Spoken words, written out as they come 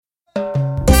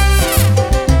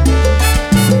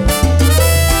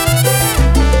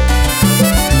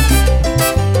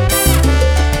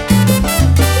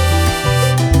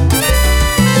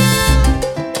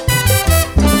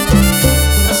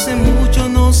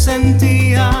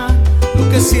sentía lo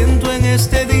que siento en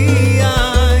este día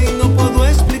y no puedo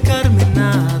explicarme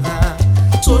nada.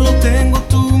 Solo tengo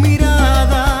tu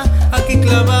mirada aquí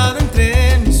clavada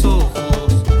entre mis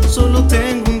ojos. Solo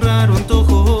tengo un raro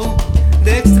antojo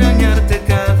de extrañarte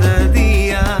cada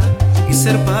día y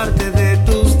ser parte de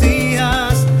tus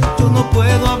días. Yo no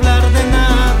puedo hablar de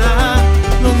nada,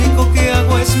 lo único que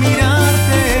hago es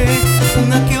mirarte,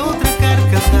 una que otra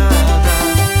carcajada.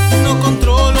 No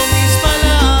controlo mis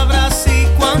palabras y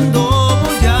cuando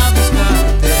voy a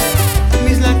buscarte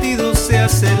mis latidos se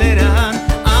aceleran.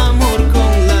 Amor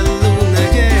con la luna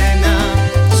llena,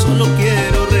 solo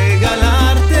quiero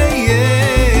regalarte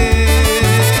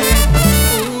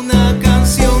una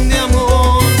canción de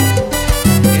amor.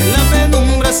 En la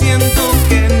penumbra siento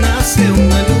que nace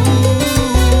una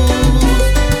luz.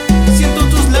 Siento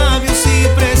tus labios y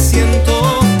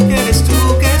presiento que eres tú,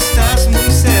 que estás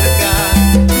muy cerca.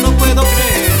 No puedo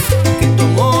creer que tu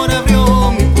amor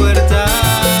abrió mi puerta.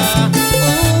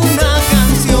 Una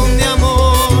canción de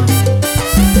amor.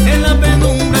 En la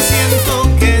penumbra siento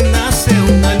que nace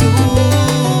una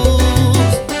luz.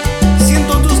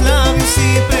 Siento tus labios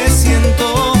y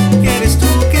presiento que eres tú,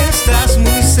 que estás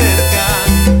muy cerca.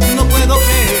 No puedo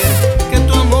creer que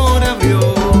tu amor abrió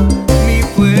mi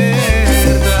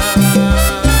puerta.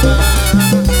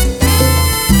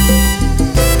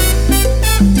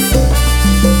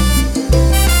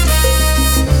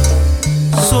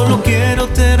 Solo quiero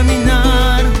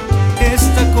terminar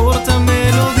esta corta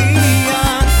melodía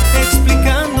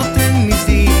explicándote en mis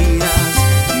días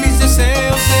mis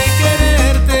deseos de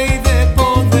quererte y de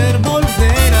poder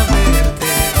volver a verte,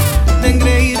 de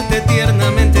engreírte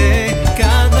tiernamente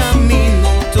cada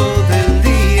minuto del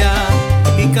día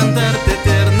y cantarte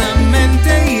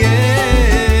eternamente.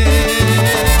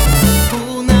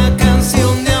 Una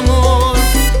canción de amor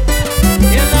y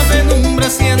en la penumbra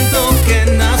siento que